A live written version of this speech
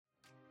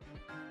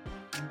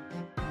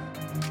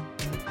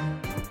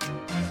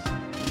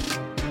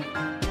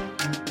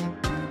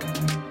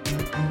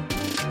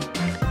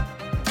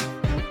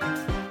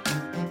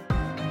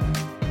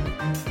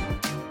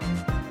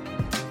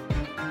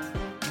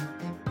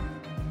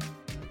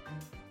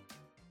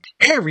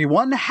Hey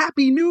everyone,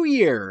 Happy New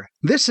Year!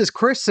 This is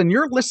Chris, and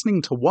you're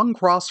listening to One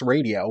Cross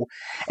Radio,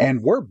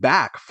 and we're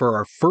back for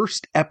our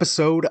first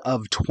episode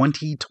of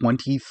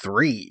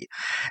 2023.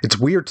 It's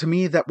weird to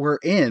me that we're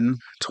in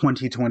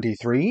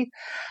 2023.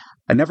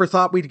 I never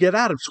thought we'd get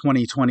out of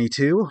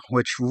 2022,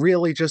 which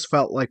really just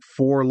felt like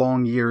 4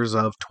 long years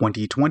of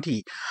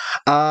 2020.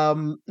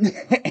 And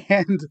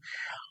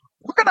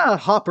we're going to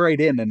hop right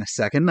in a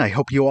second. I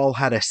hope you all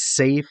had a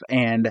safe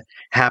and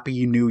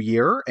happy New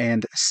Year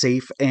and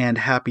safe and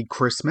happy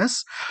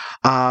Christmas.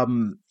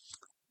 In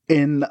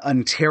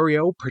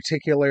Ontario,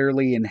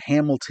 particularly in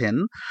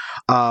Hamilton,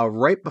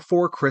 right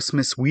before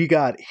Christmas, we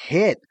got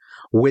hit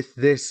with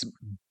this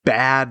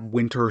bad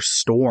winter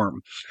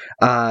storm.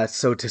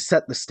 So to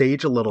set the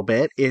stage a little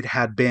bit, it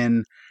had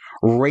been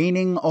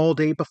raining all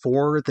day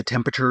before. The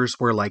temperatures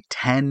were like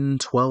 10,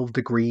 12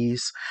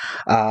 degrees.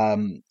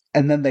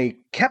 And then they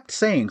kept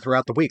saying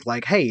throughout the week,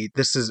 like, hey,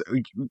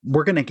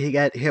 we're going to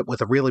get hit with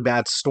a really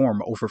bad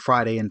storm over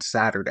Friday and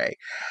Saturday.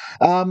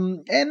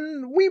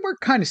 And we were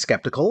kind of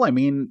skeptical. I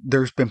mean,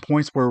 there's been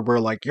points where we're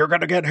like, you're going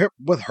to get hit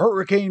with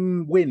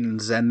hurricane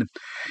winds. And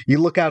you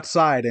look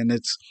outside and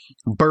it's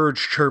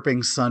birds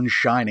chirping, sun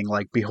shining,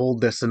 like,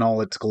 behold this in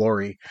all its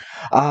glory.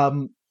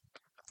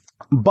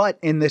 But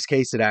in this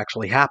case, it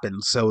actually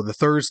happened. So the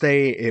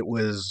Thursday, it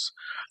was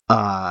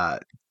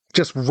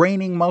just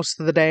raining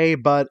most of the day,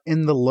 but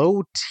in the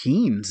low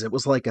teens. It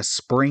was like a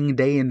spring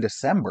day in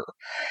December.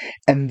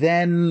 And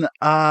then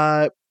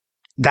that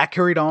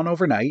carried on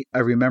overnight. I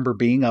remember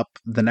being up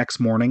the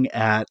next morning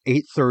at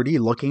 8:30,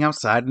 looking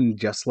outside, and it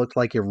just looked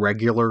like a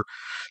regular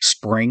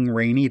spring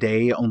rainy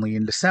day, only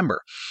in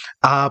December.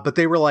 But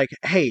they were like,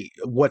 hey,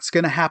 what's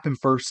going to happen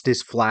first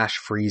is flash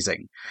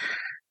freezing.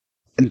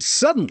 And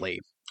suddenly,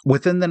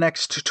 within the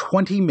next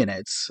 20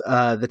 minutes,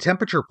 the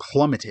temperature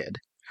plummeted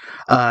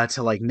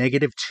to like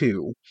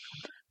 -2.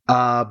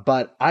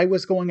 But I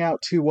was going out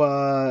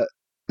to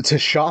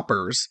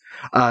Shoppers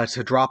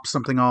to drop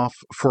something off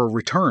for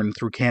return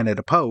through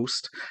Canada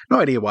Post.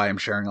 No idea why I'm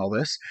sharing all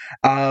this.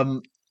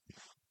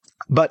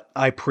 But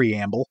I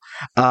preamble.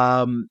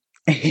 And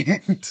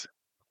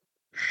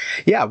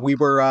yeah, we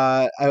were,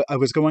 I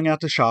was going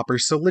out to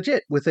Shoppers. So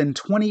legit, within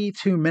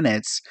 22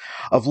 minutes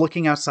of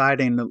looking outside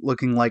and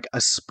looking like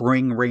a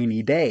spring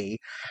rainy day,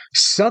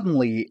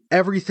 suddenly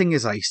everything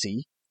is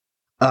icy.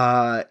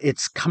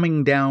 It's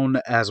coming down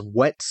as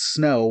wet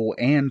snow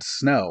and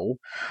snow.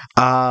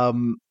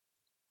 And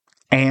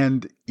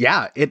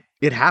yeah, it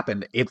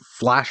happened. It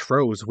flash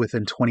froze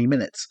within 20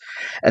 minutes.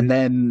 And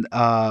then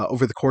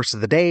over the course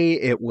of the day,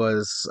 it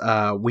was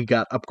we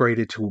got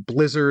upgraded to a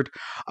blizzard.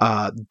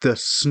 The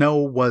snow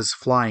was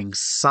flying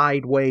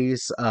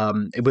sideways.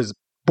 It was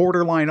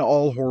borderline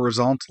all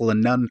horizontal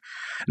and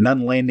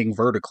none landing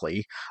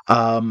vertically.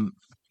 And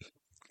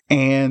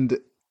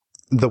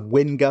the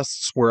wind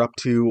gusts were up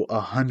to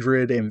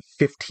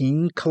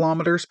 115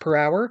 kilometers per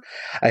hour.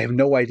 I have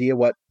no idea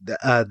what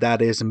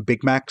that is in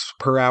Big Macs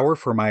per hour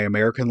for my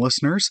American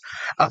listeners.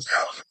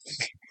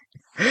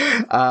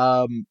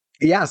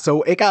 Yeah,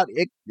 so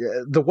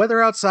the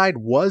weather outside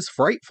was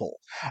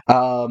frightful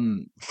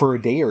for a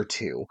day or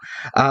two.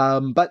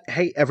 But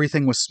hey,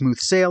 everything was smooth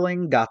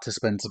sailing, got to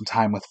spend some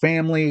time with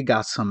family,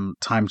 got some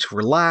time to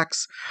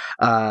relax.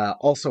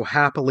 Also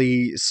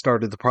happily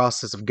started the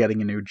process of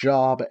getting a new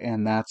job,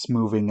 and that's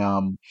moving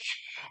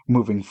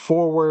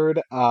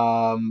forward.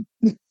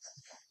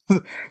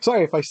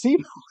 Sorry if I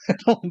seem a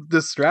little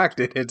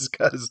distracted. It's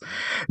because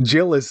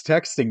Jill is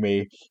texting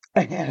me,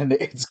 and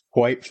it's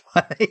quite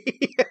funny.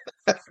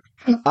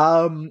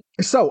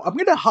 So I'm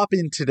gonna hop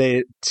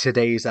into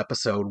today's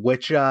episode,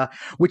 which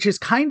is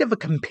kind of a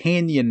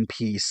companion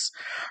piece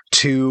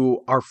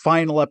to our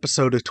final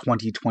episode of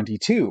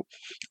 2022.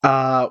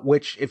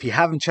 Which, if you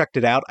haven't checked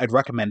it out, I'd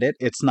recommend it.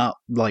 It's not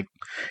like,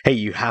 hey,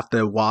 you have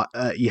to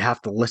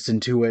listen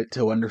to it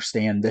to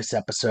understand this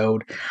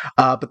episode.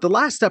 But the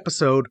last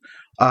episode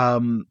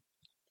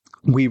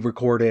we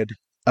recorded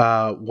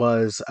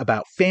was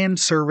about fan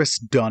service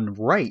done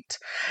right.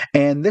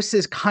 And this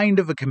is kind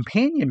of a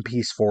companion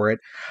piece for it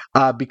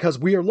because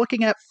we are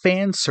looking at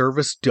fan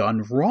service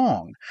done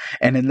wrong.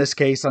 And in this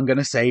case, I'm going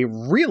to say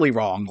really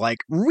wrong, like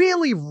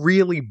really,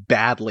 really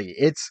badly.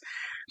 It's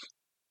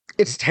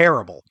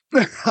terrible.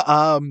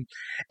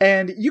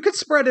 And you could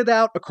spread it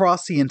out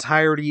across the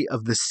entirety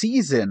of the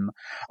season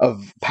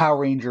of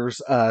Power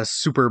Rangers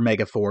Super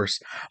Mega Force,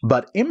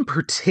 but in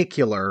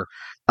particular,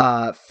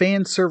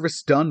 fan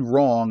service done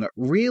wrong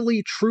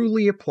really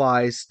truly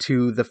applies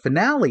to the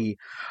finale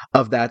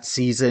of that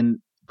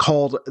season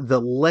called The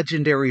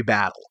Legendary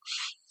Battle.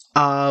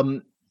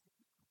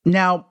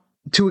 Now,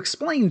 to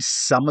explain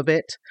some of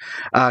it,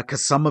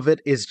 because some of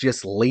it is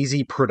just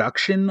lazy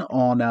production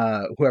on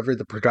whoever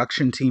the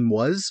production team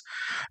was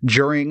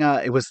during,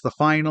 it was the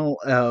final,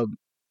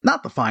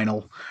 not the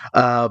final,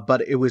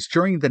 but it was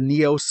during the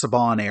Neo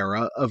Saban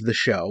era of the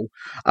show.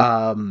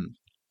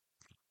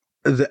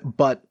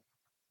 But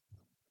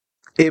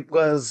it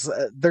was,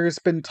 there's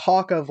been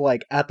talk of,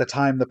 like, at the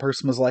time the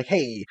person was like,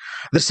 hey,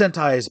 the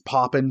Sentai is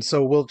popping,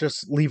 so we'll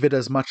just leave it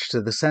as much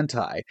to the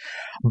Sentai.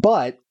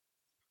 But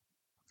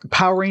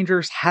Power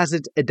Rangers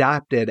hasn't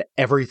adapted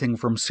everything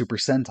from Super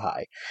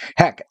Sentai.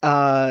 Heck,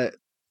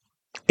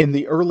 in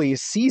the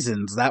earliest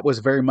seasons, that was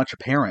very much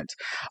apparent.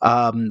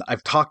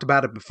 I've talked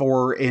about it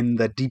before in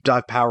the Deep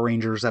Dive Power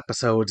Rangers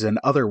episodes and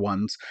other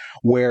ones,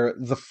 where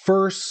the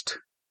first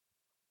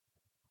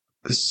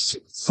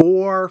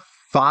 4,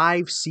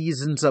 5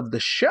 seasons of the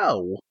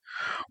show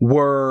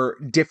were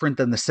different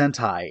than the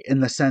Sentai in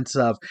the sense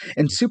of,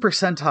 in Super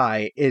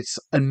Sentai, it's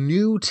a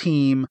new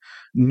team,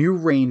 new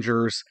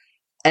Rangers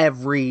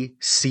every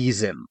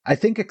season. I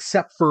think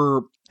except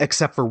for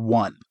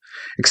one.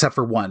 Except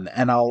for one,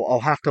 and I'll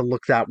have to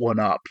look that one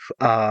up.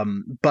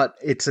 But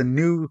it's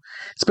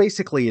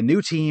basically a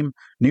new team,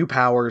 new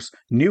powers,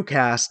 new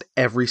cast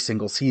every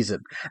single season.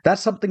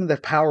 That's something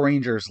that Power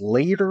Rangers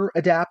later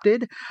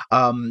adapted,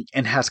 and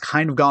has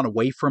kind of gone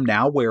away from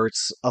now, where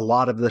it's a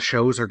lot of the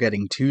shows are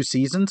getting 2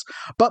 seasons,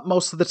 but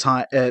most of the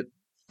time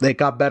they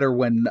got better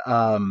when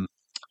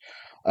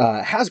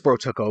Hasbro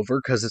took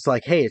over, because it's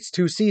like, hey, it's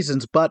 2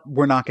 seasons, but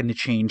we're not going to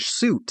change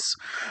suits.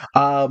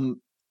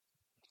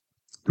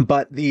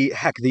 But you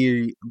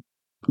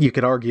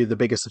could argue the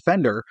biggest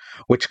offender,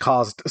 which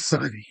caused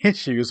some of the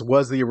issues,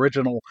 was the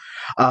original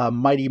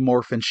Mighty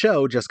Morphin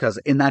show, just because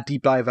in that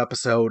deep dive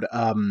episode,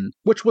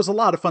 which was a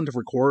lot of fun to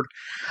record,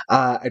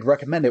 I'd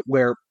recommend it,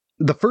 where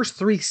the first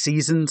 3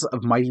 seasons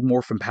of Mighty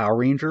Morphin Power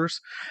Rangers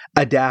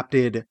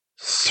adapted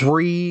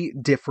 3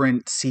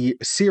 different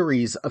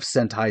series of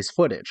Sentai's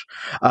footage.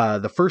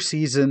 The first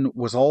season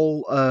was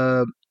all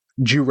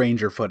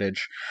Zyuranger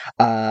footage.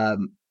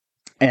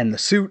 And the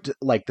suits,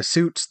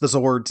 the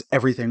Zords,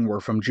 everything were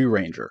from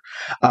Zyuranger.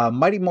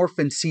 Mighty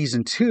Morphin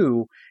Season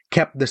 2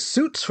 kept the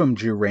suits from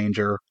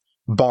Zyuranger,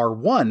 bar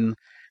one,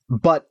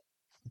 but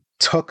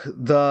took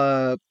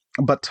the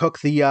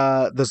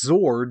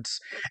Zords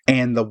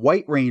and the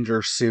White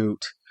Ranger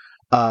suit,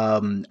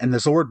 and the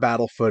Zord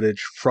battle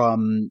footage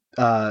from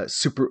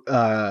Super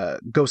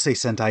Gosei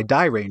Sentai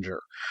Dairanger.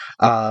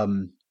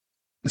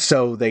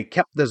 So they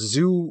kept the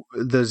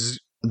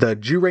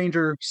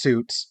Zyuranger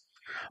suits,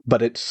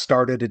 but it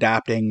started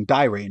adapting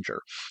Dairanger.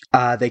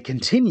 They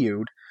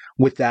continued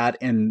with that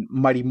in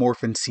Mighty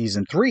Morphin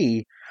Season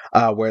 3,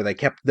 where they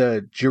kept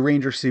the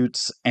Zyuranger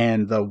suits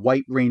and the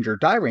White Ranger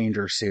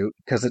Dairanger suit,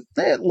 because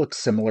it looks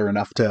similar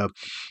enough to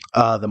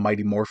the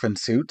Mighty Morphin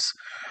suits.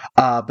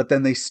 But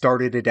then they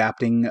started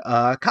adapting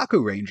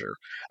Kaku Ranger,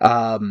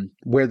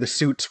 where the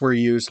suits were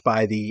used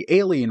by the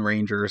Alien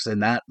Rangers in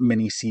that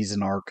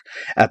mini-season arc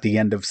at the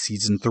end of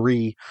Season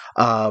 3.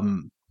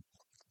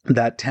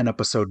 That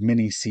 10-episode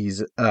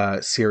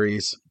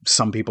series.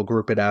 Some people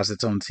group it as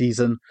its own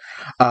season.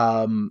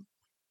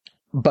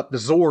 But the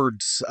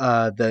Zords,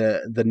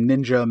 the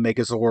Ninja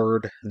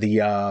Megazord,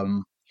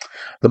 the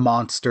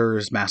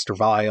monsters, Master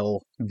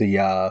Vile,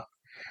 the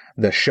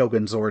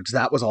Shogun Zords,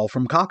 that was all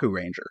from Kaku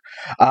Ranger.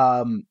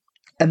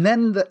 And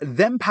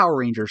then Power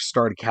Rangers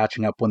started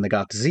catching up when they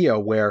got to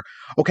Zeo, where,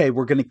 okay,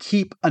 we're going to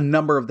keep a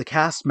number of the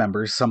cast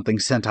members, something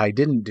Sentai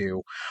didn't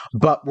do,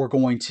 but we're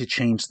going to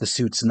change the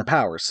suits and the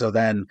powers. So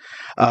then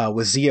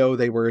with Zeo,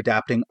 they were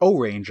adapting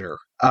O-Ranger.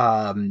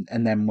 And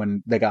then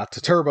when they got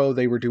to Turbo,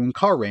 they were doing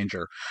Car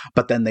Ranger.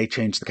 But then they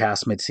changed the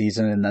cast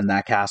mid-season, and then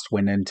that cast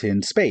went into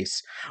In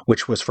Space,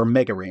 which was for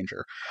Mega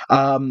Ranger.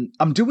 I'm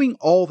doing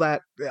all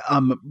that,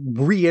 I'm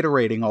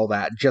reiterating all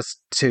that just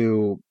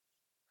to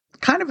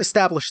kind of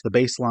establish the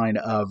baseline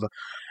of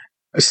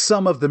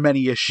some of the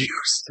many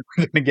issues that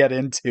we're going to get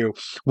into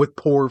with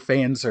poor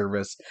fan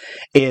service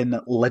in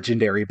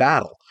Legendary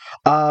Battle.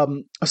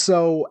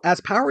 So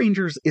as Power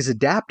Rangers is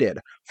adapted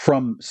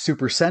from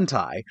Super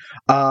Sentai,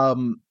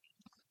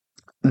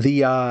 the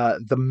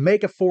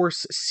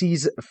Megaforce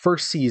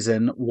first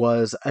season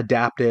was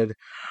adapted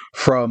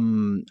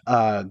from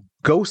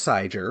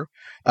Goseiger,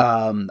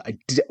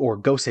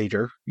 or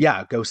Goseiger,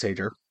 yeah,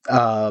 Goseiger.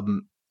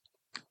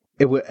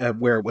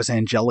 Where it was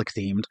angelic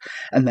themed,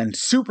 and then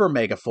Super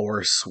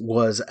Megaforce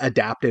was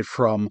adapted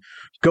from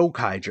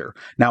Gokaiger.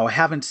 Now, I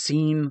haven't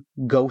seen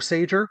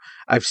Goseiger.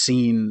 I've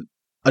seen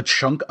a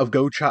chunk of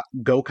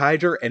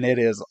Gokaiger, and it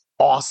is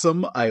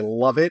awesome. I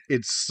love it.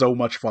 It's so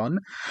much fun.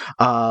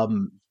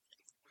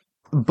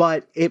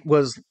 But it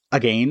was,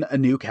 again, a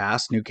new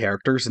cast, new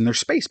characters, and they're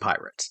space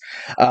pirates.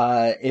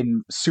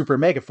 In Super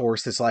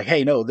Megaforce, it's like,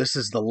 hey, no, this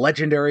is the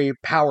legendary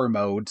power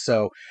mode,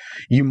 so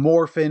you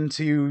morph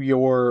into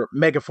your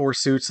Megaforce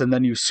suits, and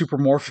then you super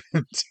morph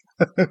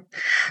into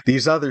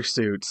these other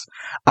suits.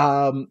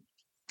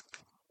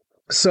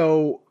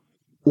 So,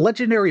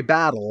 Legendary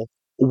Battle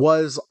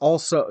was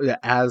also,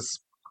 as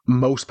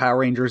most Power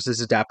Rangers,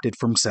 is adapted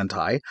from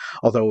Sentai,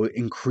 although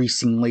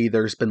increasingly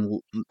there's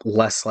been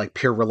less like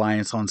pure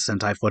reliance on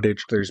Sentai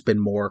footage. There's been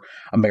more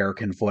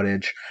American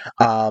footage.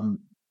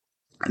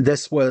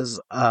 This was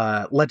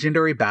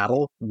Legendary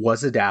Battle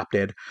was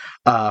adapted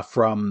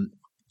from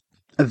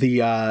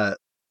the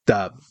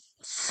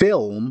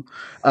film,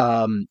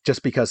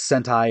 just because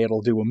Sentai,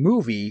 it'll do a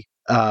movie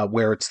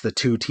where it's the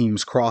two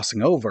teams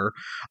crossing over.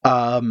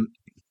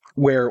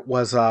 where it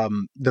was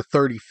the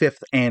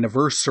 35th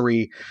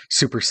anniversary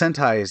Super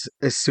Sentai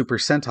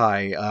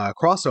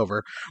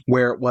crossover,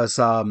 where it was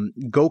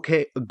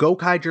Gokaiger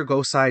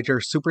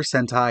Goseiger Super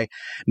Sentai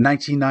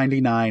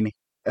 1999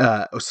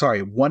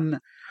 sorry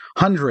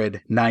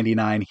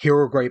 199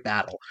 Hero Great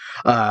Battle.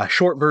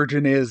 Short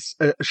version is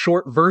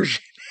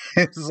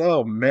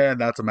oh man,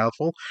 that's a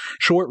mouthful.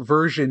 Short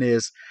version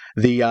is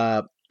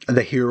the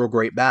Hero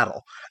Great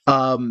Battle.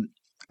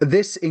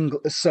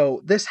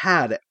 So this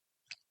had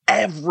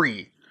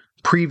every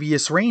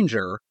previous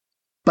ranger,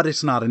 but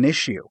it's not an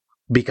issue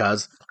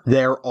because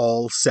they're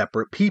all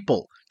separate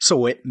people.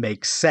 So it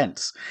makes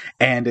sense.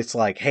 And it's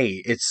like,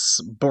 hey, it's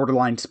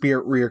borderline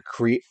spirit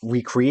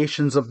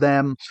recreations of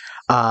them.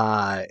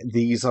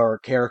 These are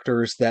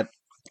characters that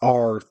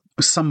are,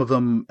 some of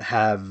them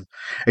have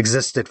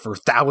existed for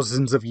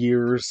thousands of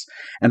years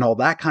and all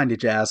that kind of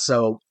jazz.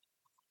 So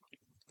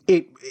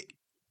it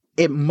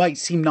it might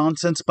seem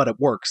nonsense, but it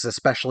works,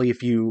 especially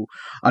if you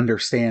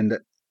understand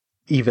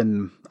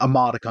even a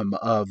modicum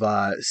of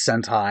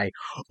Sentai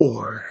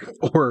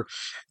or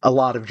a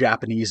lot of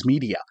Japanese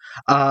media.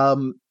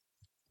 Um,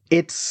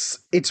 it's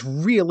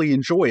really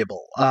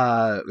enjoyable.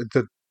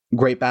 The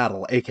Great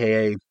Battle,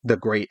 aka the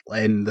Great,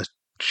 in the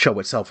show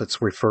itself,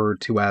 it's referred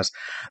to as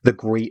the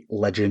Great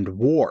Legend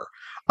War.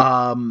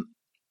 Um,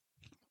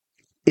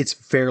 it's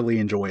fairly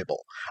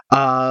enjoyable.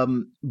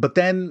 But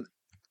then,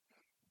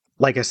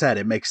 like I said,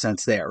 it makes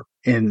sense there.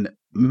 In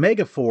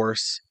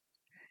Megaforce,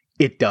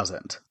 it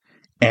doesn't.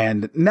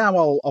 And now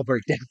I'll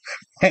break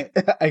down.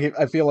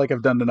 I feel like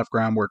I've done enough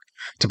groundwork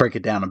to break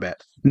it down a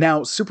bit.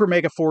 Now, Super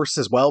Mega Force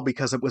as well,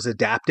 because it was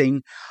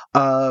adapting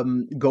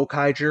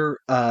Gokaiger.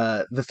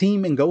 The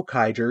theme in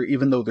Gokaiger,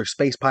 even though they're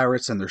space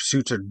pirates and their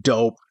suits are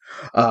dope,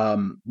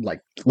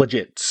 like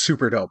legit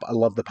super dope. I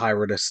love the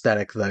pirate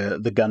aesthetic,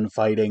 the gun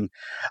fighting,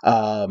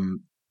 and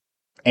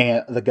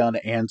the gun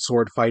and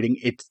sword fighting.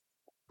 It's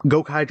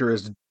Gokaiger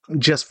is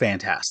just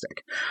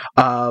fantastic.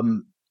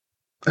 Um,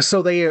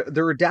 so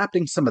they're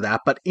adapting some of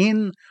that, but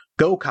in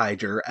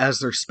Gokaiger, as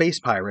they're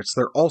space pirates,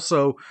 they're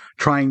also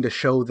trying to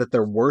show that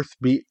they're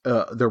worthy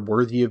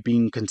of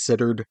being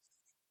considered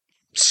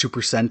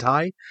Super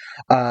Sentai,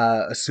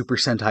 a Super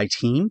Sentai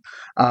team.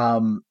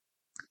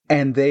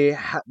 And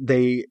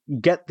they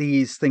get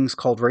these things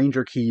called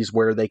Ranger Keys,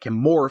 where they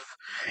can morph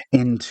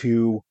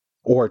into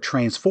or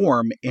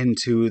transform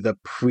into the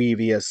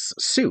previous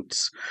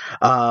suits,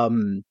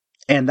 and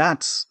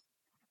that's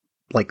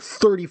like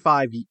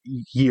 35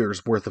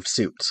 years worth of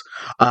suits.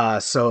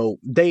 So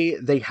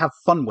they have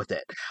fun with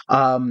it.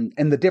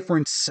 And the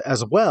difference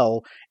as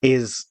well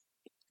is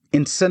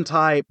in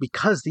Sentai,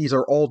 because these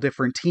are all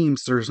different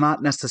teams, there's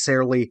not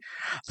necessarily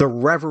the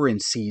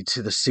reverency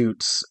to the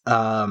suits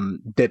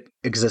that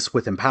exists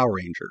within Power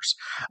Rangers.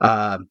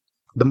 Uh,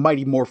 the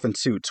Mighty Morphin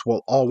suits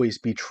will always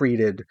be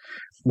treated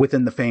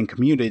within the fan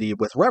community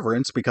with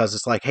reverence because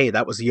it's like, hey,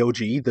 that was the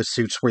OG. The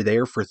suits were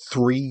there for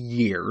 3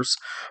 years,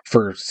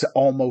 for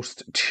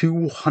almost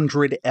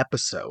 200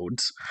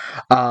 episodes.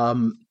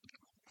 Um,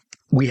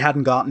 we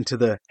hadn't gotten to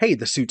the, hey,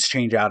 the suits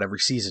change out every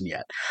season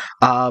yet.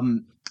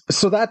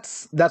 So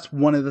that's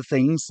one of the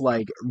things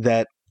like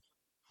that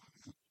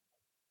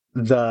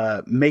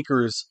the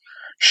makers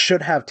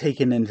should have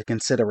taken into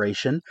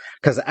consideration,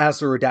 because as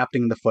they're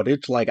adapting the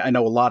footage, like I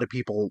know a lot of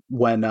people,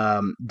 when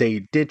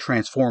they did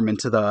transform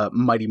into the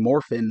Mighty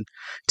Morphin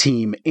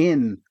team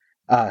in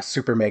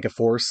Super Mega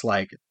Force,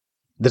 like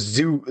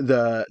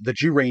the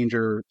Jew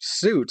Ranger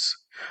suits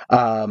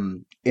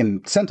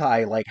in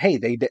Sentai, like, hey,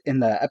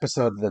 in the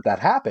episode that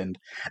happened,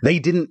 they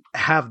didn't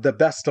have the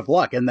best of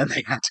luck, and then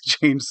they had to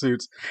change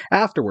suits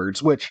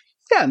afterwards, which,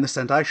 yeah, in the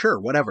Sentai, sure,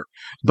 whatever.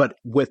 But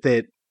with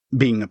it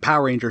being a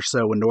Power Ranger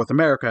show in North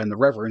America and the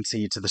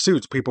reverency to the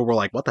suits, people were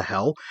like, what the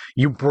hell?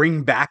 You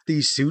bring back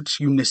these suits,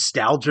 you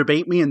nostalgia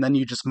bait me, and then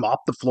you just mop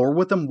the floor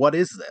with them? What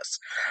is this?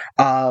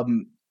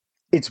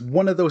 It's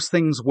one of those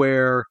things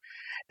where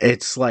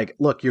it's like,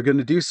 look, you're going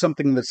to do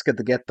something that's going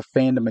to get the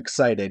fandom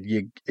excited.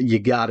 You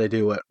got to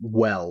do it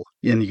well,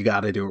 and you got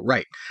to do it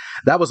right.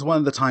 That was one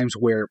of the times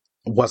where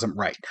it wasn't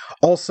right.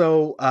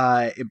 Also,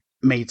 it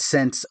made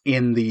sense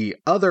in the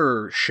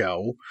other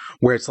show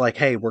where it's like,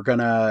 hey, we're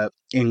gonna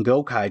in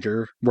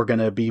Gokaiger, we're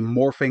gonna be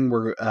morphing,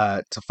 we're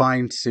to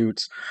find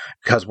suits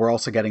because we're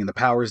also getting the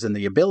powers and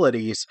the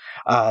abilities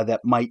that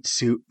might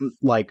suit,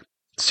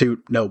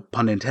 no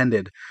pun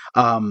intended,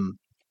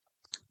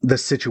 the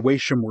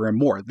situation we're in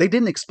more. They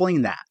didn't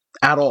explain that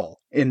at all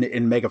in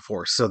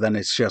Megaforce. So then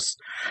it's just,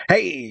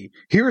 hey,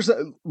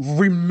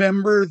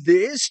 remember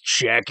this,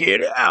 check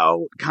it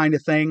out, kind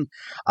of thing.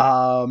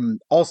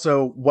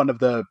 Also, one of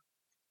the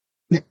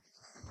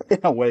in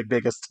a way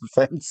biggest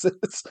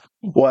offenses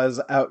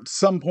was at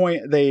some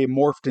point they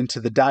morphed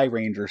into the Die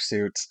Ranger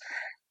suits,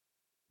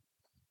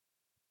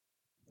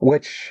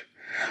 which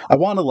I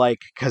want to like,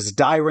 because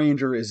Die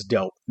Ranger is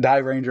dope. Die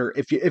Ranger,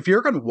 if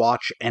you're gonna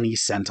watch any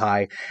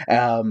Sentai,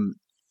 um,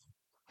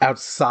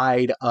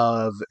 outside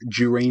of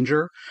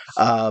Zyuranger.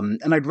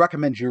 And I'd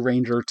recommend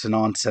Zyuranger to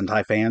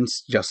non-Sentai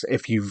fans. Just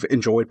if you've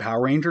enjoyed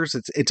Power Rangers,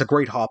 it's a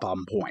great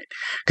hop-on point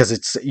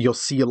because you'll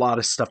see a lot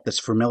of stuff that's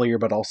familiar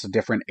but also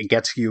different. It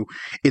gets you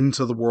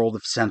into the world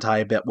of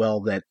Sentai a bit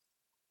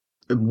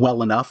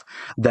well enough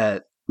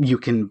that you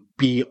can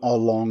be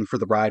along for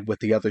the ride with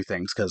the other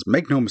things, because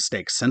make no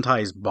mistake,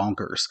 Sentai is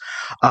bonkers.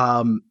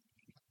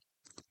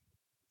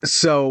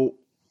 So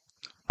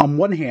on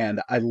one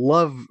hand, I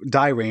love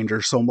Die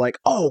Ranger, so I'm like,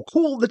 oh,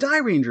 cool, the Die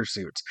Ranger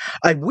suits.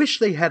 I wish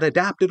they had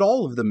adapted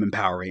all of them in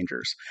Power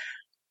Rangers,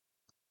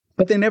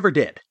 but they never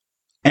did.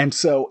 And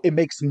so it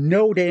makes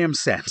no damn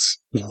sense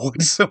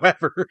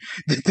whatsoever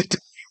that the Die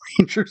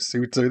Ranger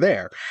suits are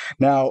there.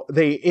 Now,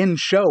 they in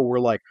show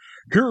were like,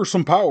 here are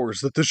some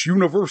powers that this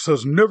universe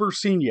has never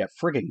seen yet.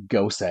 Friggin'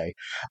 Gosei.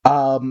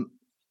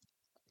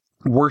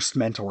 Worst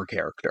mentor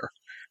character.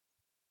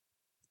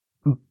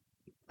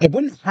 I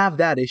wouldn't have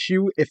that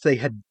issue if they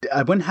had.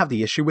 I wouldn't have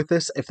the issue with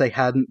this if they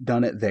hadn't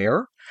done it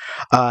there.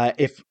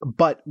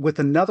 But with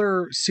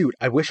another suit,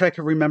 I wish I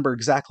could remember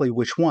exactly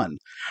which one.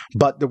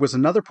 But there was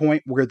another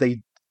point where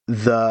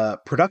the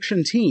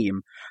production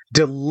team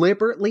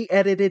deliberately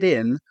edited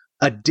in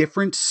a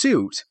different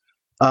suit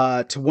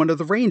to one of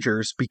the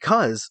Rangers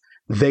because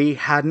they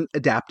hadn't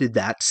adapted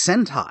that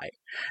Sentai.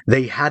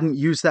 They hadn't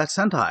used that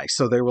Sentai,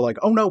 so they were like,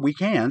 "Oh no, we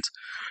can't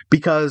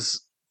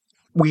because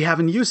we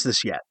haven't used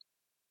this yet."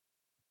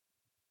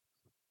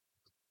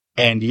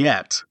 And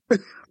yet,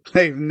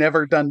 they've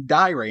never done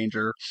Die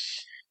Ranger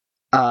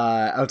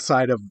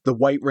outside of the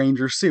White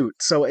Ranger suit.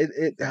 So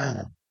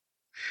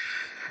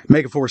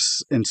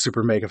Megaforce and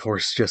Super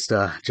Megaforce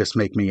just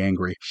make me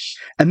angry.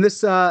 And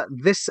this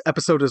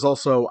episode is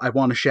also, I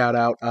want to shout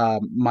out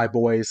my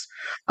boys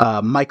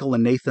Michael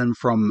and Nathan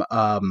from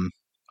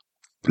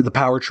the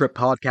Power Trip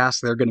podcast.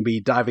 They're going to be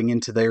diving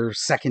into their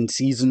second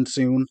season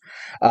soon,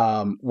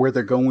 where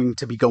they're going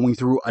to be going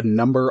through a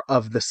number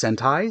of the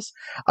Sentais.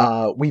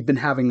 We've been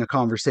having a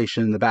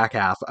conversation in the back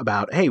half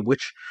about, hey,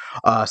 which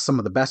some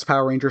of the best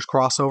Power Rangers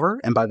crossover,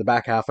 and by the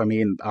back half, I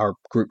mean our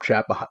group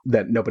chat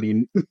that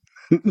nobody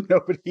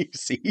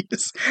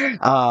sees.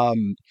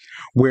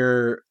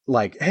 Where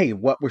like, hey,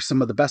 what were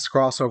some of the best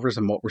crossovers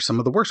and what were some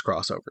of the worst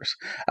crossovers?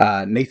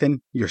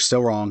 Nathan, you're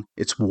still wrong.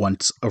 It's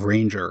Once a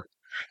Ranger.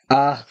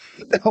 Uh,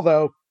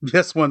 Although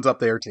this one's up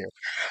there too.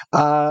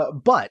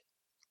 But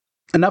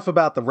enough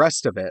about the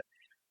rest of it.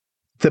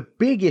 The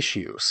big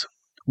issues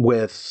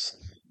with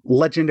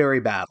Legendary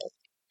Battle,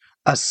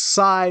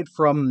 aside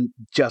from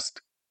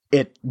just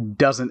it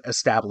doesn't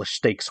establish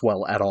stakes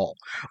well at all.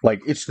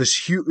 Like, it's this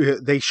huge,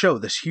 they show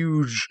this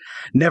huge,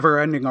 never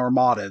ending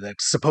armada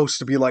that's supposed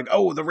to be like,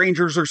 oh, the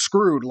Rangers are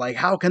screwed. Like,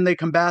 how can they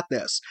combat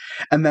this?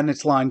 And then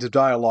it's lines of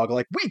dialogue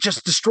like, we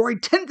just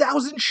destroyed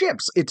 10,000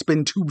 ships. It's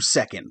been 2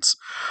 seconds.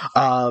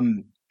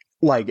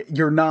 Like,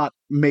 you're not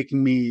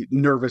making me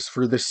nervous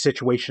for this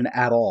situation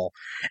at all.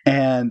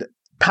 And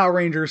Power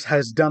Rangers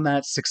has done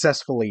that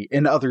successfully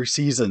in other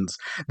seasons.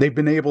 They've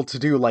been able to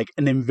do like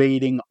an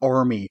invading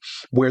army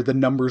where the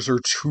numbers are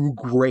too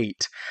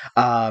great.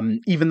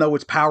 Even though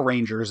it's Power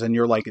Rangers and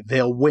you're like,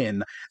 they'll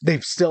win,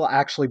 they've still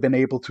actually been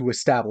able to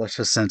establish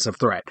a sense of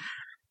threat.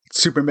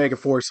 Super Mega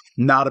Force,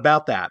 not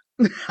about that.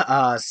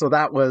 So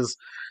that was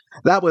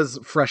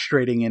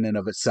frustrating in and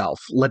of itself.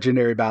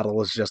 Legendary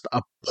Battle is just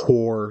a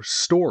poor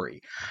story.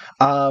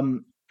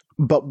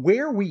 But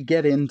where we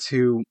get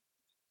into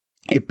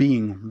it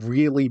being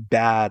really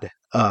bad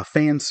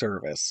fan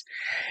service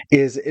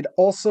is it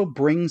also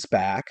brings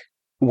back,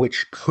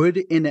 which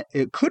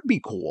it could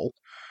be cool,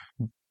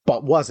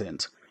 but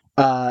wasn't.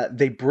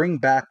 They bring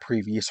back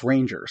previous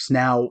Rangers.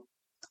 Now,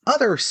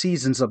 other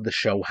seasons of the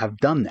show have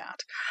done that,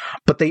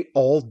 but they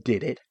all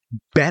did it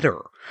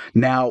better.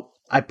 Now,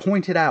 I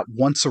pointed out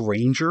Once a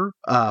Ranger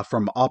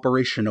from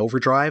Operation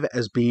Overdrive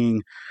as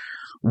being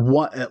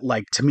what,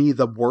 like, to me,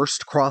 the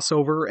worst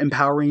crossover in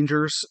Power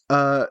Rangers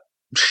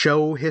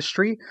show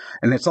history,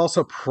 and it's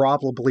also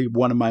probably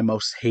one of my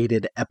most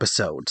hated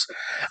episodes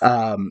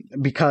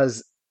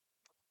because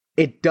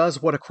it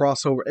does what a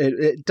crossover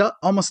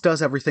almost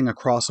does everything a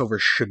crossover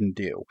shouldn't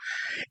do,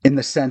 in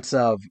the sense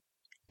of,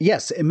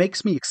 yes, it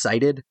makes me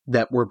excited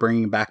that we're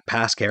bringing back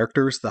past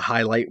characters. The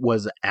highlight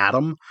was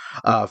Adam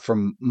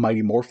from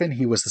Mighty Morphin.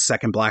 He was the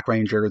second Black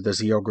Ranger, the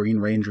Zeo Green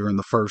Ranger, and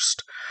the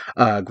first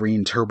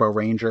Green Turbo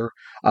Ranger.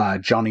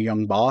 Johnny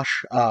Young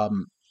Bosch.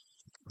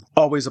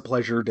 Always a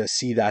pleasure to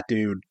see that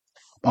dude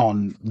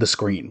on the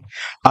screen.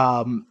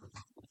 But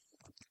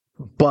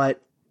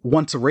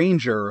Once a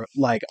Ranger,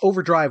 like,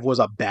 Overdrive was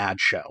a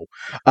bad show.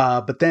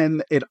 But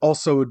then it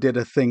also did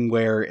a thing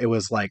where it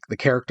was like the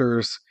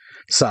characters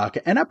suck.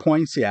 And at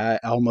points, yeah,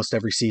 almost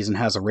every season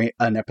has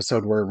an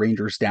episode where a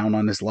Ranger's down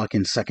on his luck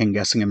and second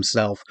guessing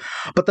himself.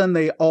 But then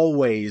they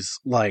always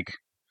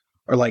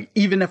are like,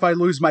 even if I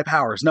lose my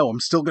powers, no,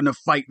 I'm still going to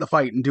fight the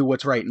fight and do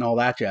what's right and all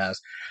that jazz.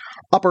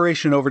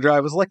 Operation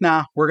Overdrive was like,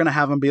 nah, we're gonna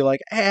have them be like,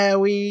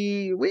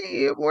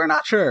 we're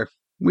not sure.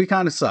 We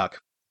kind of suck.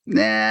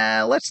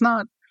 Let's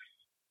not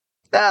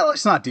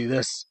do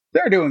this.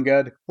 They're doing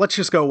good. Let's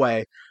just go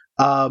away.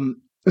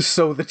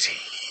 So the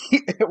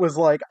team, it was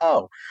like,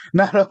 oh,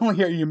 not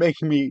only are you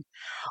making me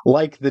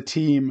like the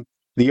team,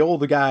 the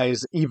older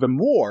guys, even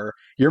more,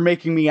 you're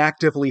making me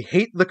actively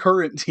hate the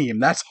current team.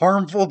 That's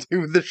harmful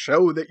to the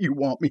show that you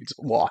want me to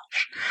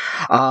watch.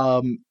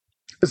 Um,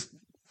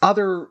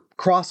 Other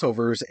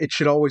crossovers, it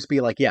should always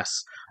be like,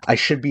 yes, I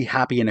should be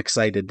happy and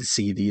excited to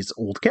see these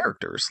old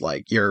characters.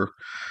 Like,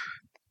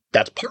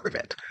 that's part of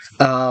it.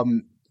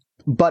 Um,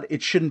 but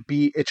it shouldn't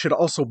be, it should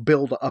also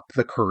build up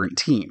the current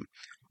team.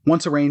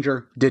 Once a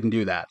Ranger didn't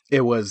do that.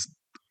 It was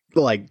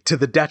like to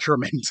the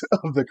detriment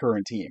of the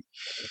current team.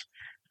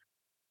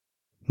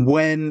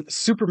 When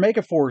Super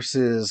Mega Force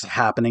is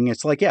happening,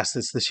 it's like, yes,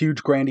 it's this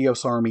huge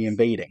grandiose army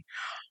invading.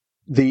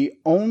 The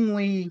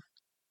only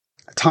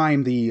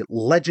time the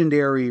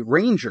legendary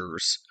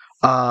Rangers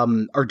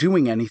are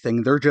doing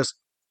anything, they're just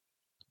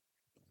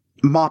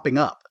mopping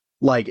up.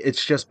 Like,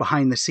 it's just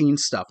behind the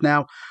scenes stuff.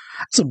 Now,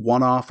 it's a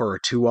one off or a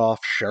two off,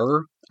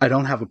 sure. I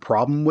don't have a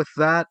problem with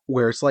that.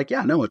 Where it's like,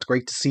 yeah, no, it's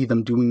great to see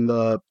them doing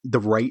the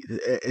right.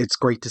 It's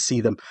great to see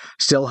them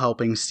still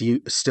helping,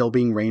 still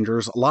being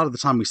Rangers. A lot of the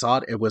time we saw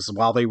it, it was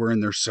while they were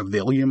in their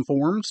civilian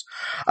forms.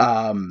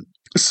 Um,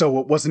 so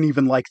it wasn't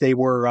even like they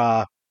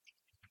were.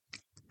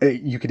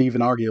 You could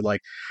even argue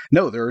like,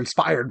 no, they're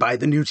inspired by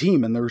the new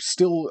team, and they're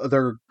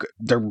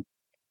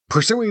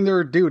pursuing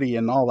their duty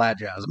and all that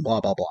jazz and blah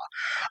blah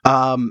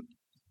blah.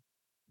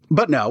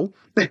 But no,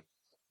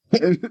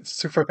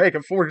 Super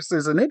Mega Force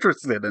isn't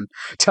interested in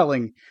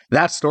telling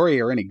that story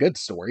or any good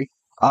story.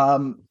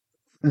 Um,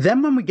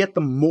 then when we get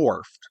them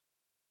morphed,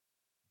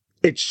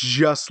 it's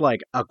just like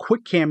a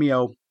quick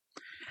cameo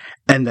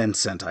and then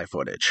Sentai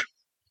footage.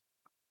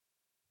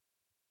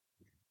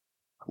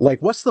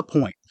 Like, what's the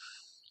point?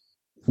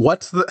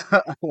 What's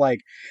the like?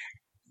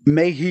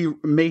 May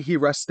he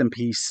rest in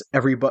peace.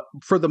 Everybody,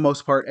 for the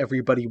most part,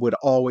 everybody would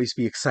always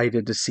be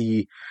excited to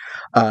see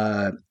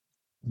uh,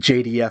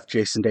 JDF,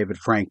 Jason David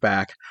Frank,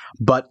 back.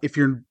 But if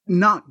you're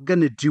not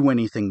gonna do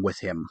anything with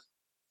him,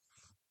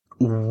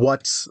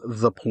 what's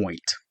the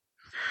point?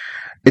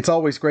 It's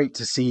always great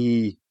to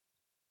see.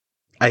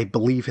 I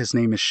believe his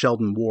name is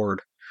Sheldon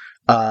Ward,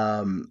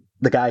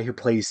 the guy who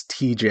plays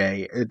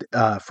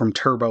TJ from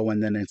Turbo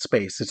and then in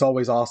Space. It's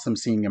always awesome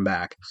seeing him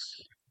back.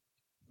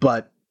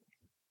 But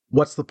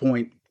what's the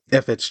point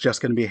if it's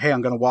just going to be, hey,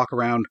 I'm going to walk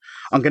around,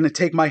 I'm going to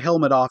take my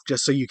helmet off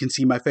just so you can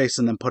see my face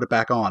and then put it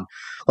back on?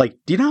 Like,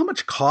 do you know how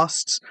much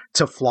costs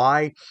to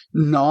fly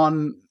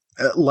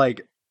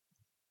like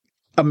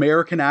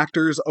American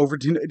actors over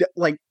to,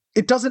 like,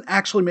 it doesn't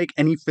actually make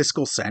any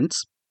fiscal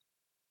sense.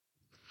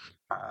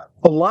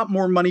 A lot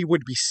more money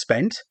would be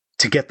spent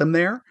to get them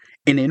there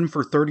and in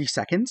for 30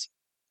 seconds.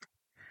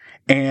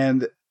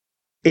 And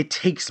it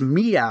takes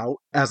me out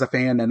as a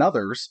fan and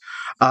others,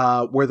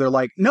 where they're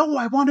like, "No,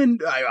 I want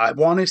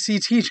to see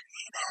TJ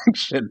in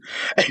action,"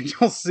 and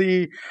you'll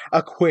see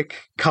a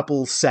quick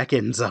couple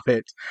seconds of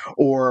it.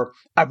 Or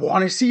I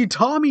want to see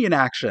Tommy in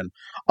action.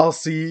 I'll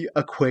see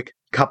a quick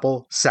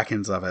couple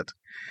seconds of it,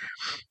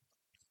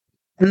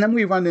 and then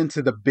we run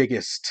into the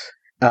biggest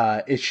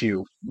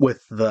issue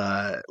with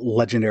the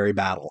Legendary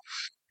Battle.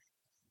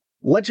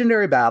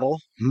 Legendary Battle,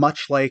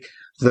 much like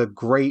the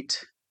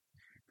great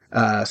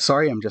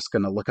sorry, I'm just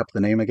going to look up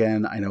the name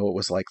again. I know it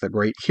was like the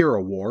Great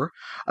Hero War,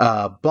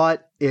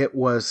 but it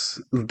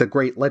was the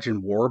Great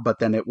Legend War. But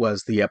then it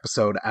was the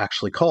episode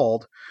actually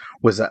called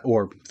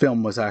or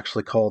film was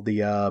actually called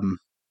the.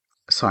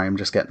 Sorry, I'm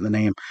just getting the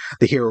name.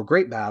 The Hero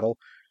Great Battle.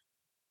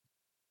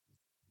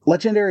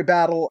 Legendary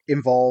Battle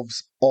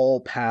involves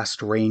all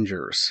past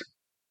Rangers,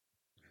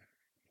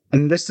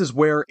 and this is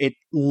where it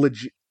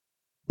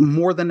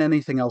more than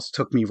anything else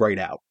took me right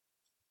out.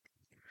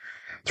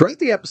 Throughout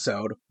the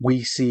episode,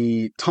 we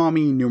see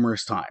Tommy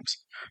numerous times.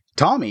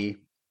 Tommy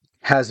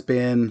has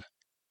been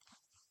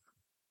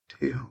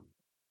 2,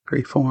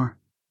 3, 4.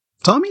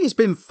 Tommy has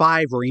been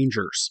 5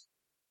 Rangers.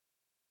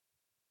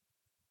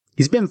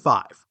 He's been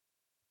 5.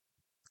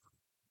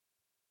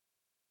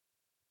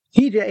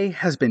 TJ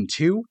has been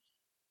 2.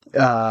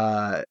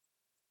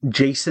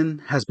 Jason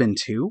has been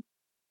 2.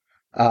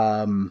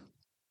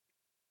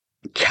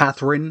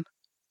 Catherine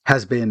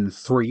has been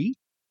 3.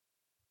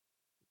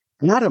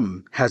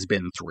 Adam has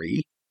been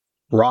 3.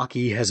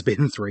 Rocky has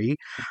been 3.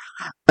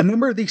 A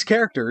number of these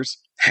characters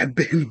have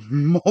been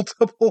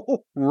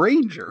multiple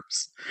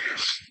Rangers.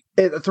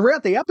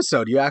 Throughout the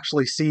episode, you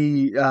actually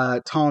see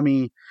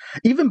Tommy,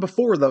 even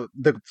before the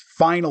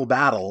final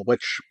battle,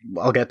 which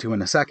I'll get to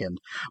in a second,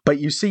 but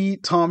you see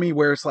Tommy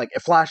where it's like,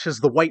 it flashes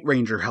the White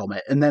Ranger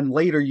helmet, and then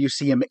later you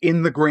see him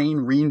in the Green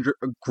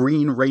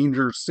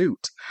Ranger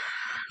suit.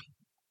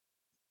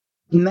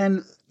 And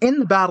then in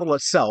the battle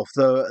itself,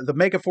 the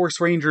Megaforce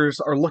Rangers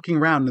are looking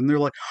around and they're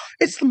like,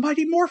 it's the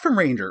Mighty Morphin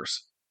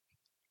Rangers.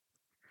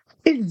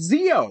 It's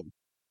Zeo.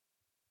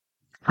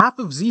 Half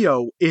of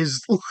Zeo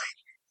is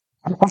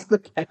off the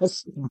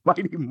cast of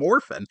Mighty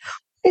Morphin.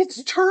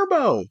 It's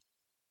Turbo.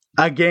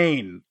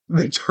 Again,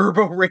 the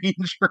Turbo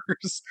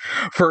Rangers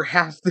for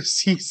half the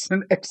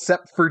season,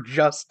 except for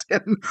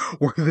Justin,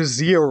 were the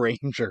Zeo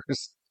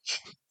Rangers.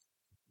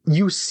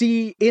 You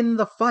see in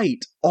the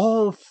fight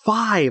all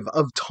 5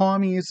 of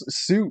Tommy's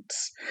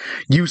suits.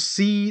 You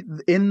see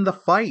in the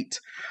fight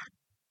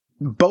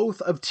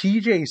both of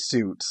TJ's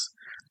suits.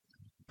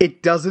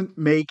 It doesn't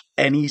make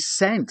any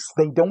sense.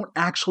 They don't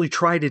actually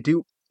try to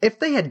do. If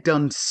they had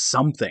done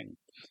something,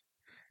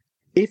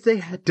 if they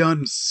had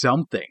done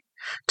something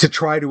to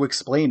try to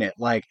explain it,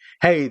 like,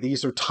 hey,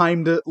 these are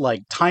time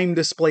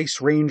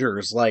displaced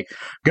rangers, like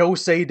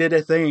Gosei did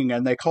a thing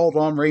and they called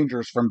on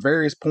rangers from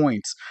various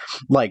points,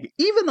 like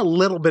even a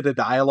little bit of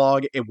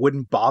dialogue, it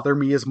wouldn't bother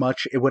me as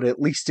much. It would at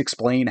least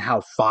explain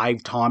how 5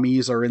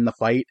 Tommies are in the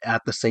fight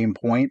at the same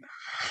point.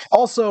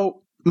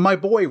 Also, my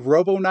boy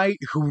Robo Knight,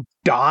 who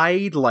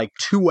died like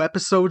 2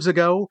 episodes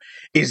ago,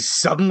 is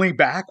suddenly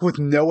back with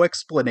no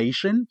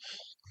explanation.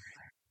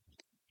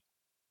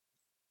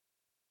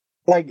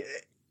 Like,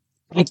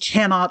 I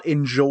cannot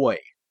enjoy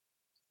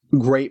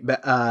great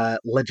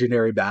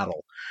legendary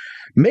battle.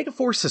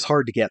 Megaforce is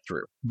hard to get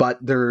through,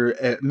 but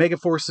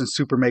Megaforce and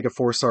Super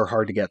Megaforce are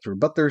hard to get through.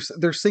 But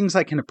there's things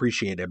I can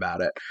appreciate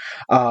about it.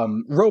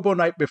 Robo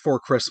Knight Before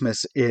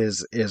Christmas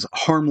is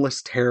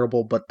harmless,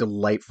 terrible, but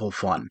delightful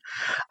fun.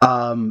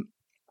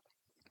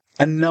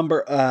 Even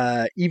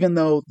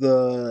though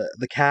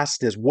the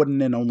cast is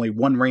wooden and only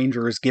one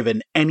ranger is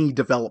given any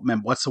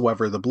development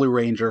whatsoever, the Blue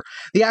Ranger,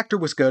 the actor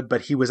was good,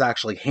 but he was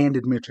actually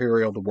handed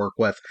material to work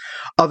with.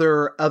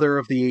 Other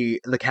of the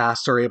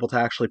cast are able to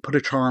actually put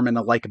a charm and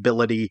a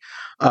likability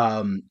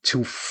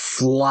to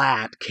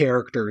flat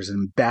characters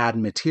and bad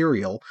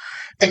material.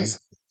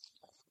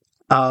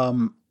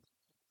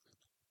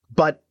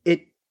 But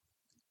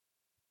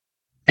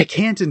I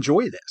can't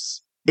enjoy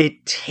this.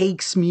 It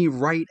takes me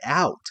right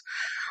out.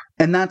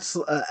 And that's,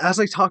 as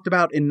I talked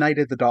about in Night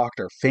of the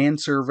Doctor, fan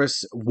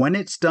service, when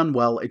it's done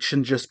well, it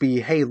shouldn't just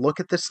be, hey, look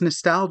at this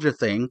nostalgia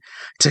thing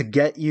to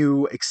get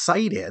you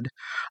excited.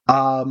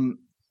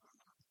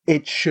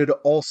 It should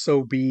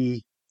also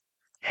be,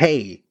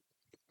 hey,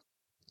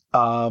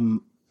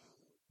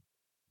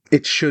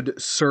 it should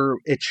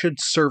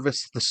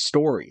service the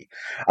story.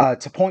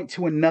 To point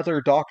to another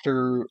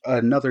Doctor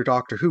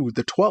Who,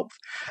 the 12th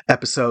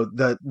episode,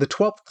 the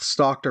 12th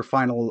Doctor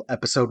final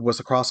episode was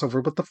a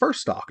crossover with the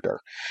first Doctor.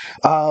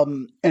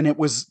 And it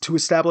was to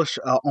establish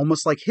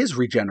almost like his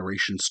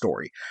regeneration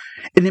story.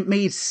 And it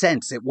made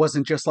sense. It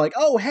wasn't just like,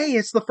 oh, hey,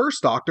 it's the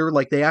first Doctor.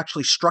 Like, they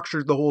actually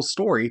structured the whole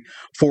story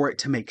for it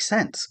to make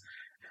sense.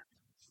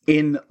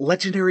 In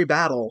Legendary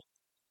Battle,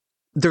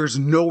 there's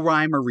no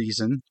rhyme or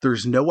reason.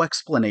 There's no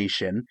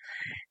explanation.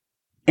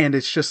 And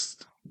it's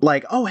just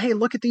like, oh, hey,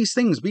 look at these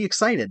things. Be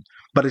excited.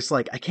 But it's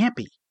like, I can't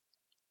be.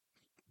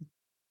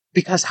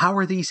 Because how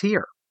are these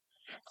here?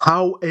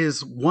 How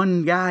is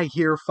one guy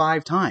here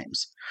 5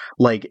 times?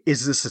 Like,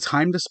 is this a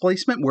time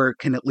displacement where it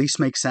can at least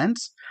make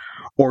sense?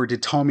 Or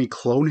did Tommy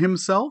clone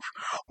himself?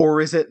 Or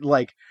is it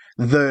like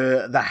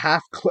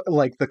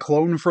the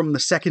clone from the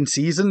second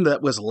season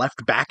that was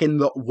left back in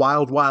the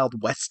Wild Wild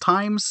West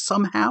times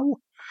somehow?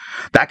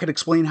 That could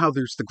explain how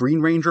there's the Green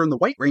Ranger and the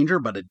White Ranger,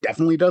 but it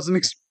definitely doesn't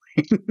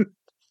explain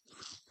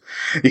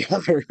the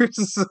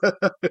others.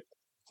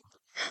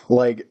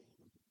 Like,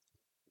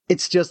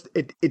 it's just,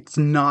 it's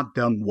not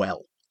done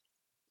well.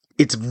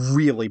 It's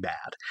really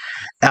bad.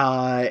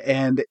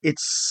 And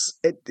it's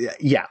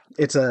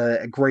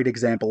a great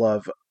example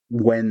of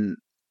when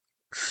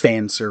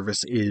fan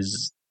service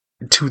is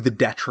to the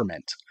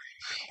detriment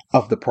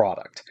of the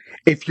product.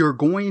 If you're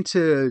going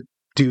to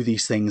do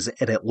these things,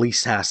 it at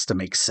least has to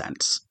make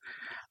sense.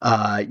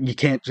 You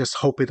can't just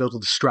hope it'll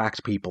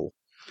distract people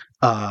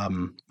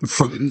from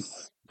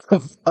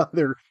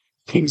other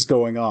things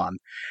going on.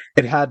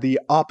 It had the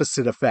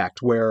opposite effect,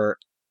 where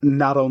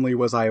not only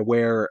was I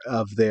aware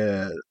of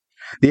the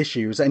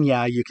issues, and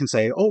yeah, you can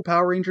say, oh,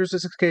 Power Rangers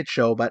is a kid's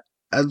show, but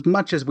as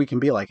much as we can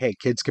be like, hey,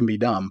 kids can be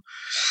dumb,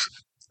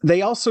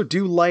 they also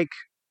do like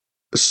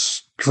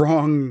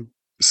strong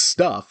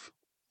stuff.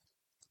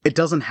 It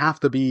doesn't have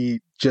to be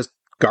just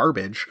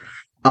garbage.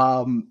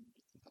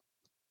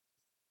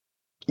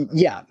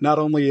 Yeah, not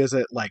only is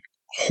it like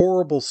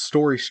horrible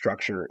story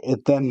structure,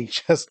 it then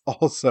just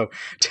also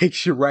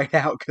takes you right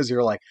out because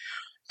you're like,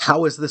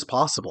 how is this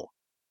possible?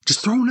 Just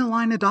throw in a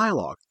line of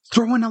dialogue,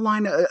 throw in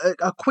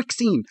a quick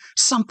scene,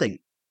 something.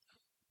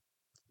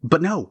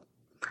 But no.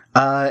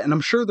 And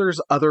I'm sure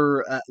there's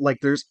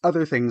there's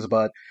other things,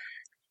 but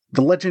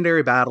the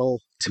Legendary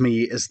Battle to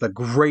me is the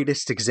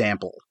greatest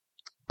example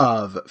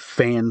of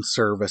fan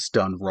service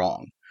done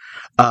wrong.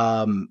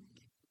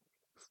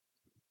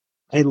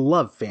 I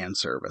love fan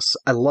service.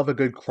 I love a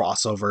good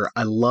crossover.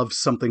 I love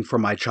something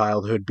from my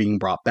childhood being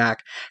brought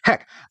back.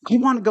 Heck, I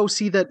want to go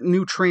see that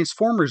new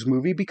Transformers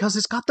movie because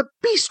it's got the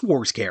Beast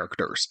Wars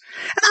characters.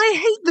 And I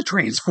hate the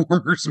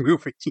Transformers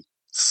movies.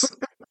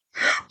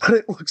 But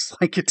it looks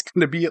like it's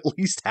going to be at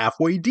least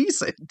halfway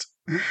decent.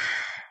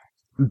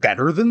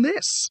 Better than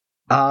this.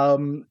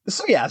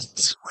 So yeah,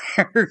 that's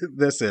where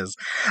this is.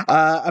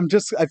 I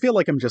feel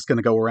like I'm just going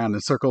to go around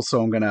in circles,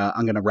 so I'm going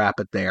to wrap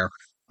it there.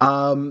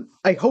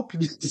 I hope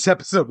this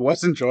episode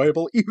was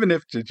enjoyable, even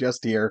if to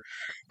just hear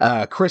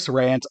Chris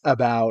rant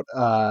about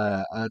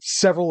a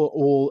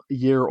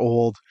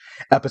several-year-old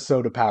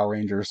episode of Power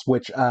Rangers,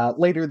 which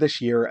later this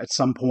year, at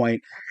some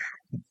point,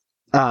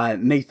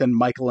 Nathan,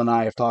 Michael, and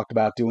I have talked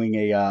about doing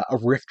a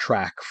riff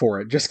track for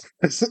it. Just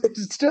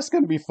it's just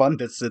going to be fun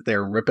to sit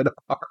there and rip it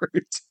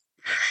apart.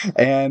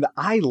 And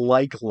I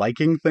like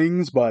liking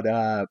things, but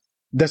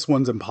this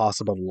one's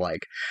impossible to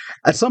like.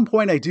 At some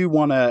point, I do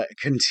want to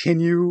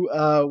continue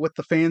with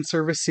the fan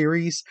service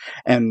series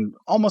and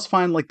almost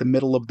find like the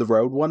middle of the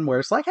road one where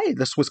it's like, hey,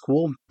 this was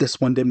cool.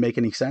 This one didn't make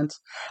any sense.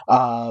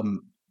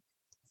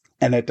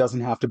 And it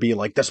doesn't have to be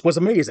like, this was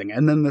amazing,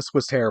 and then this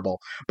was terrible.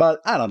 But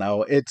I don't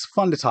know. It's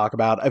fun to talk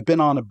about. I've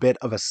been on a bit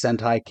of a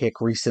Sentai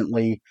kick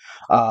recently.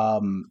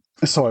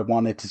 So I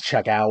wanted to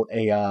check out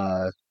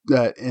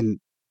and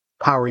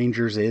Power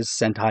Rangers is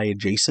Sentai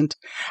adjacent.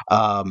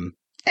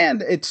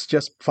 And it's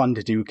just fun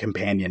to do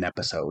companion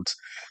episodes.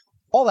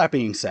 All that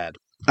being said,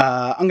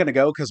 I'm going to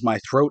go because my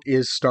throat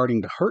is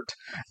starting to hurt,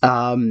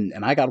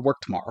 and I got to work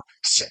tomorrow.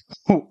 So,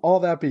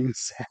 all that being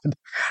said,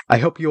 I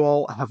hope you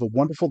all have a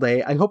wonderful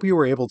day. I hope you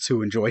were able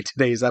to enjoy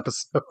today's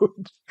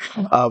episode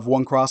of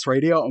One Cross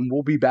Radio, and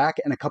we'll be back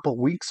in a couple of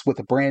weeks with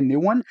a brand new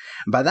one.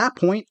 By that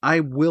point,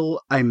 I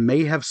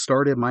may have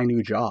started my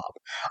new job.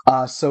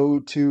 So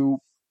to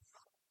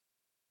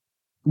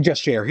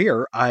just share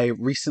here, I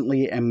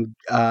recently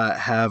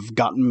have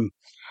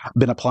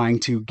been applying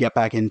to get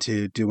back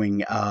into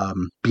doing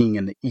being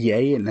an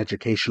EA, an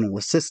educational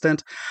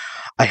assistant.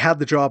 I had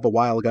the job a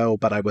while ago,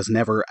 but I was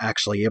never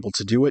actually able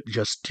to do it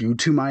just due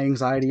to my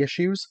anxiety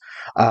issues.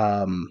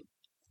 I'm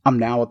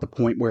now at the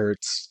point where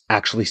it's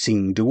actually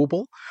seeming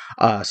doable,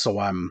 so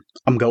I'm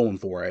going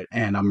for it,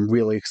 and I'm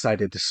really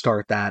excited to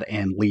start that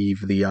and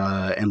leave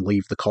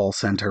the call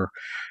center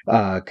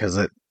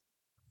because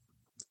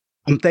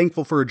I'm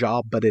thankful for a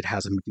job, but it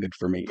hasn't been good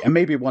for me. And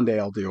maybe one day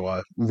I'll do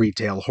a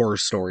retail horror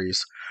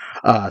stories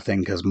thing,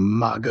 because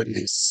my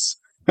goodness,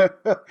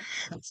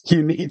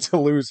 you need to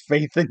lose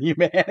faith in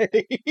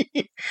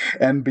humanity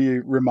and be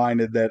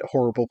reminded that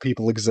horrible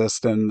people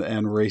exist and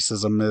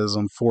racism is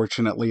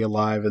unfortunately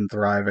alive and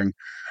thriving.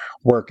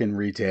 Work in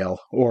retail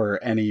or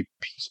any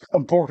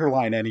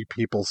borderline any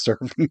people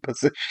serving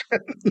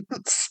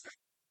positions.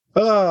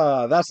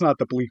 That's not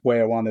the bleak way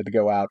I wanted to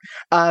go out.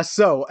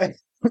 So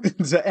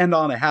to end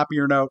on a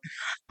happier note,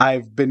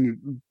 I've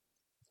been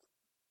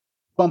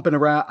bumping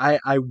around.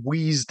 I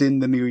wheezed in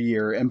the new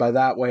year, and by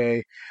that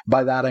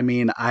I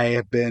mean I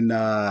have been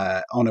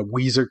on a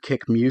Weezer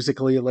kick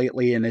musically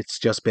lately, and it's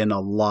just been a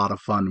lot of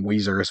fun.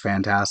 Weezer is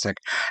fantastic.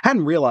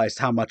 Hadn't realized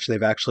how much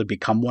they've actually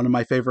become one of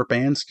my favorite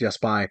bands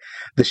just by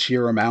the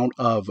sheer amount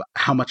of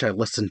how much I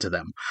listen to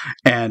them.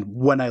 And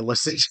when I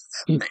listen to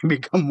them, they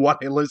become what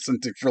I listen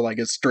to for like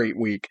a straight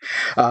week.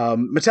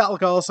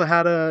 Metallica also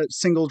had a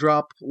single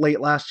drop late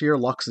last year,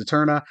 Lux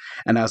Eterna,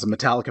 and as a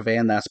Metallica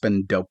fan, that's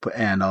been dope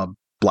and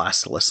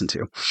blast to listen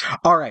to.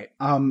 All right,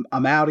 I'm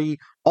outie.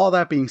 All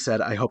that being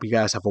said, I hope you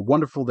guys have a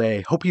wonderful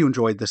day. Hope you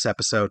enjoyed this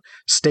episode.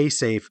 Stay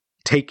safe.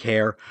 Take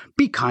care.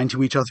 Be kind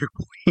to each other,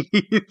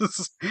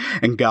 please.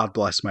 And God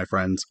bless, my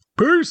friends.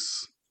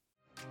 Peace.